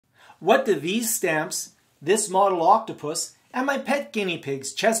What do these stamps, this model octopus, and my pet guinea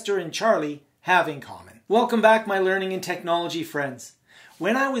pigs, Chester and Charlie, have in common? Welcome back, my learning and technology friends.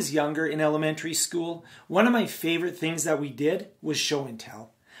 When I was younger in elementary school, one of my favorite things that we did was show and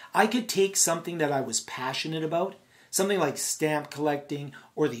tell. I could take something that I was passionate about, something like stamp collecting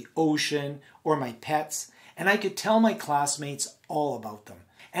or the ocean or my pets, and I could tell my classmates all about them.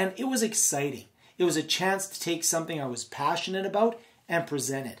 And it was exciting. It was a chance to take something I was passionate about and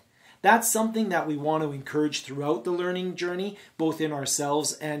present it. That's something that we want to encourage throughout the learning journey, both in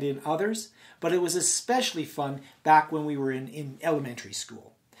ourselves and in others. But it was especially fun back when we were in elementary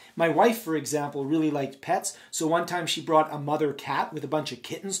school. My wife, for example, really liked pets, so one time she brought a mother cat with a bunch of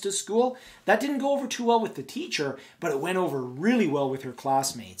kittens to school. That didn't go over too well with the teacher, but it went over really well with her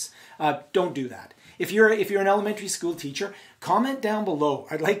classmates. Don't do that. If you're an elementary school teacher, comment down below.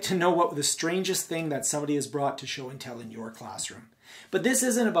 I'd like to know what the strangest thing that somebody has brought to show and tell in your classroom. But this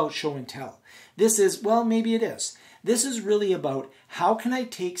isn't about show and tell. This is, well, maybe it is. This is really about how can I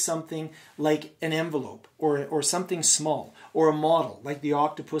take something like an envelope or something small or a model like the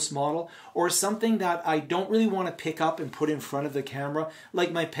octopus model or something that I don't really want to pick up and put in front of the camera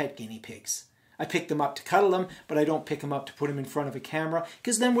like my pet guinea pigs. I pick them up to cuddle them, but I don't pick them up to put them in front of a camera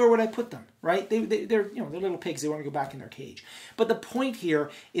because then where would I put them, right? They're little pigs. They want to go back in their cage. But the point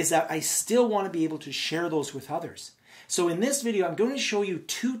here is that I still want to be able to share those with others. So in this video, I'm going to show you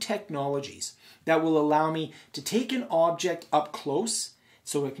two technologies that will allow me to take an object up close,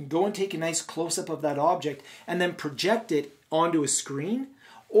 so I can go and take a nice close-up of that object and then project it onto a screen,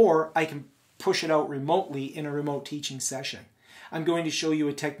 or I can push it out remotely in a remote teaching session. I'm going to show you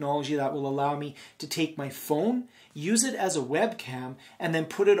a technology that will allow me to take my phone, use it as a webcam, and then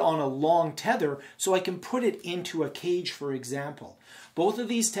put it on a long tether so I can put it into a cage, for example. Both of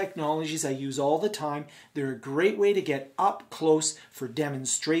these technologies I use all the time. They're a great way to get up close for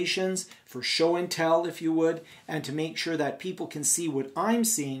demonstrations, for show and tell, if you would, and to make sure that people can see what I'm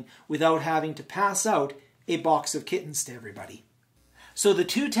seeing without having to pass out a box of kittens to everybody. So the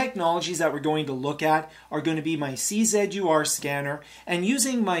two technologies that we're going to look at are going to be my CZzur Scanner and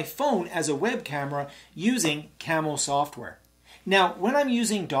using my phone as a web camera using Camo software. Now, when I'm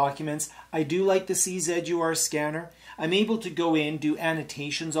using documents, I do like the CZzur Scanner. I'm able to go in, do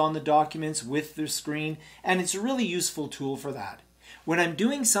annotations on the documents with the screen, and it's a really useful tool for that. When I'm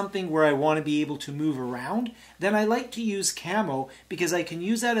doing something where I want to be able to move around, then I like to use Camo because I can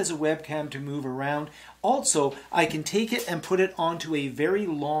use that as a webcam to move around. Also, I can take it and put it onto a very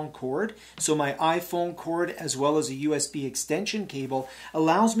long cord. So my iPhone cord as well as a USB extension cable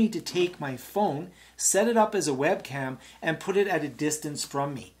allows me to take my phone, set it up as a webcam, and put it at a distance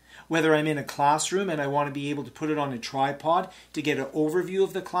from me. Whether I'm in a classroom and I want to be able to put it on a tripod to get an overview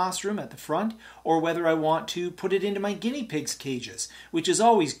of the classroom at the front, or whether I want to put it into my guinea pigs cages, which is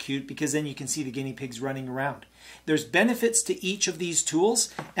always cute because then you can see the guinea pigs running around. There's benefits to each of these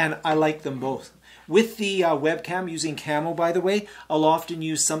tools, and I like them both. With the webcam using Camo, by the way, I'll often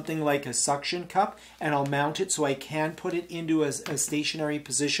use something like a suction cup and I'll mount it so I can put it into a stationary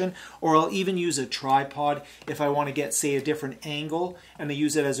position, or I'll even use a tripod if I want to get, say, a different angle and I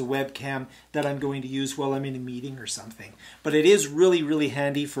use it as a webcam that I'm going to use while I'm in a meeting or something. But it is really, really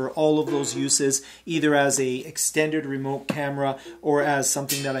handy for all of those uses, either as a extended remote camera or as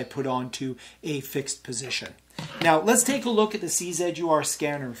something that I put onto a fixed position. Now, let's take a look at the CZzur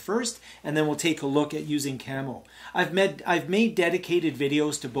Scanner first, and then we'll take a look at using Camo. I've made dedicated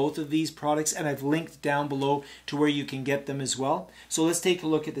videos to both of these products, and I've linked down below to where you can get them as well. So let's take a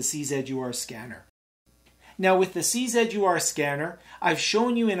look at the CZzur Scanner. Now, with the CZzur Scanner, I've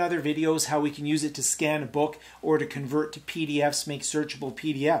shown you in other videos how we can use it to scan a book or to convert to PDFs, make searchable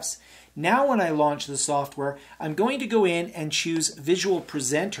PDFs. Now when I launch the software, I'm going to go in and choose Visual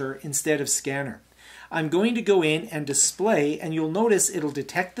Presenter instead of Scanner. I'm going to go in and display, and you'll notice it'll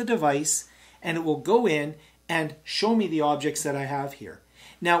detect the device and it will go in and show me the objects that I have here.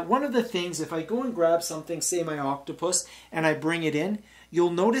 Now, one of the things, if I go and grab something, say my octopus, and I bring it in, you'll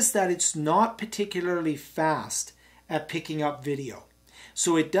notice that it's not particularly fast at picking up video.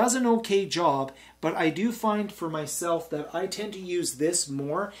 So it does an okay job, but I do find for myself that I tend to use this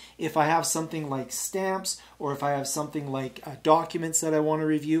more if I have something like stamps or if I have something like documents that I want to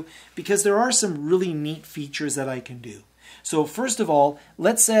review, because there are some really neat features that I can do. So first of all,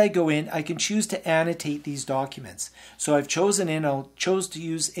 let's say I go in, I can choose to annotate these documents. So I've chosen I'll chose to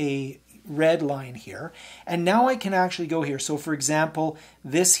use a red line here, and now I can actually go here. So for example,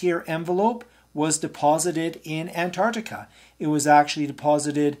 this here envelope was deposited in Antarctica. It was actually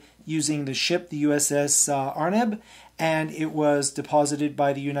deposited using the ship, the USS Arnhem, and it was deposited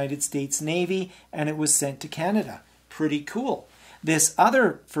by the United States Navy, and it was sent to Canada. Pretty cool. This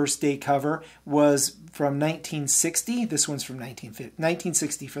other first day cover was from 1960. This one's from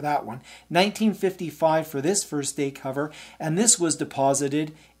 1960 for that one. 1955 for this first day cover. And this was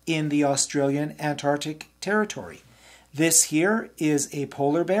deposited in the Australian Antarctic Territory. This here is a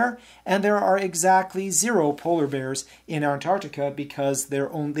polar bear, and there are exactly 0 polar bears in Antarctica because they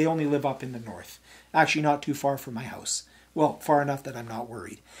only live up in the north. Actually, not too far from my house. Well, far enough that I'm not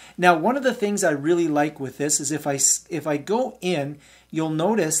worried. Now, one of the things I really like with this is if I go in, you'll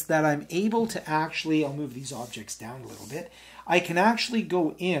notice that I'm able to actually, I'll move these objects down a little bit. I can actually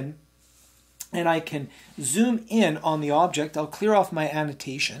go in and I can zoom in on the object. I'll clear off my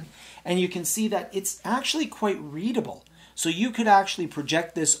annotation, and you can see that it's actually quite readable. So you could actually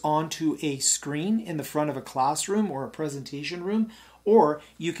project this onto a screen in the front of a classroom or a presentation room, or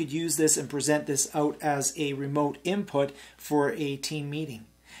you could use this and present this out as a remote input for a team meeting.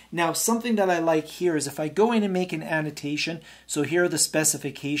 Now, something that I like here is if I go in and make an annotation, so here are the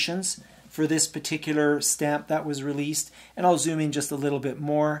specifications for this particular stamp that was released, and I'll zoom in just a little bit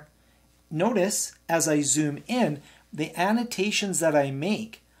more. Notice as I zoom in, the annotations that I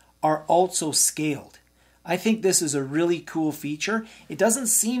make are also scaled. I think this is a really cool feature. It doesn't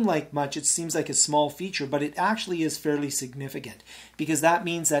seem like much, it seems like a small feature, but it actually is fairly significant because that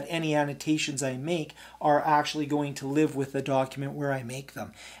means that any annotations I make are actually going to live with the document where I make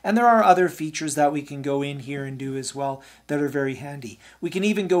them. And there are other features that we can go in here and do as well that are very handy. We can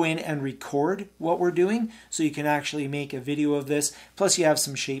even go in and record what we're doing, so you can actually make a video of this, plus you have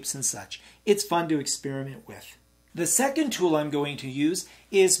some shapes and such. It's fun to experiment with. The second tool I'm going to use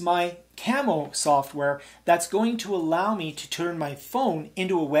is my Camo software that's going to allow me to turn my phone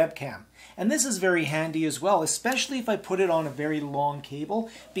into a webcam. And this is very handy as well, especially if I put it on a very long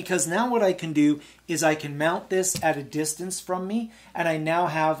cable, because now what I can do is I can mount this at a distance from me, and I now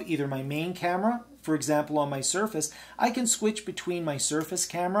have either my main camera, for example on my Surface. I can switch between my Surface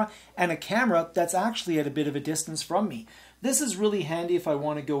camera and a camera that's actually at a bit of a distance from me. This is really handy if I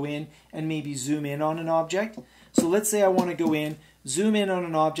want to go in and maybe zoom in on an object. So let's say I want to go in, zoom in on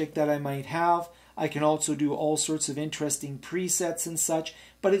an object that I might have. I can also do all sorts of interesting presets and such,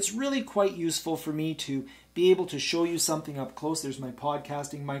 but it's really quite useful for me to be able to show you something up close. There's my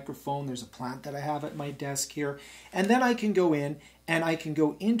podcasting microphone. There's a plant that I have at my desk here. And then I can go in and I can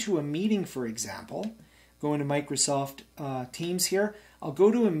go into a meeting, for example. Go into Microsoft Teams here. I'll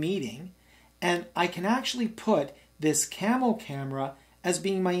go to a meeting and I can actually put this Camo camera as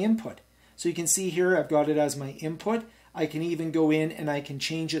being my input. So you can see here I've got it as my input. I can even go in and I can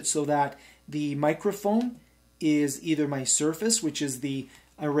change it so that the microphone is either my Surface, which is the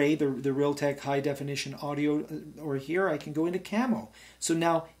array, the Realtek high definition audio, or here I can go into Camo. So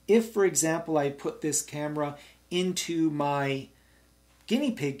now if, for example, I put this camera into my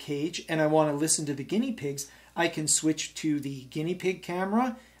guinea pig cage and I want to listen to the guinea pigs, I can switch to the guinea pig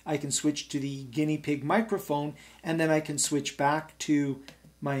camera, I can switch to the guinea pig microphone, and then I can switch back to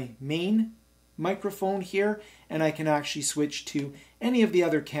my main microphone here, and I can actually switch to any of the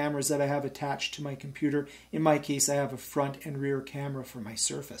other cameras that I have attached to my computer. In my case, I have a front and rear camera for my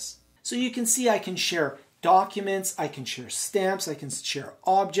Surface. So you can see I can share documents, I can share stamps, I can share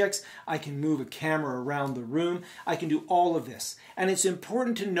objects, I can move a camera around the room, I can do all of this. And it's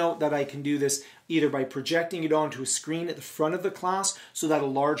important to note that I can do this either by projecting it onto a screen at the front of the class so that a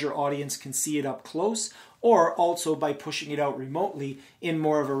larger audience can see it up close, or also by pushing it out remotely in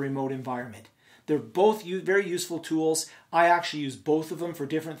more of a remote environment. They're both very useful tools. I actually use both of them for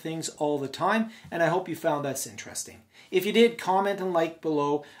different things all the time, and I hope you found this interesting. If you did, comment and like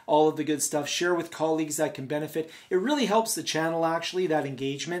below, all of the good stuff. Share with colleagues that can benefit. It really helps the channel, actually, that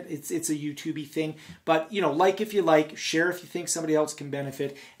engagement. It's a YouTube-y thing. But, like if you like, share if you think somebody else can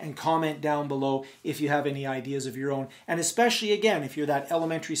benefit, and comment down below if you have any ideas of your own. And especially, again, if you're that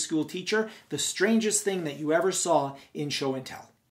elementary school teacher, the strangest thing that you ever saw in show and tell.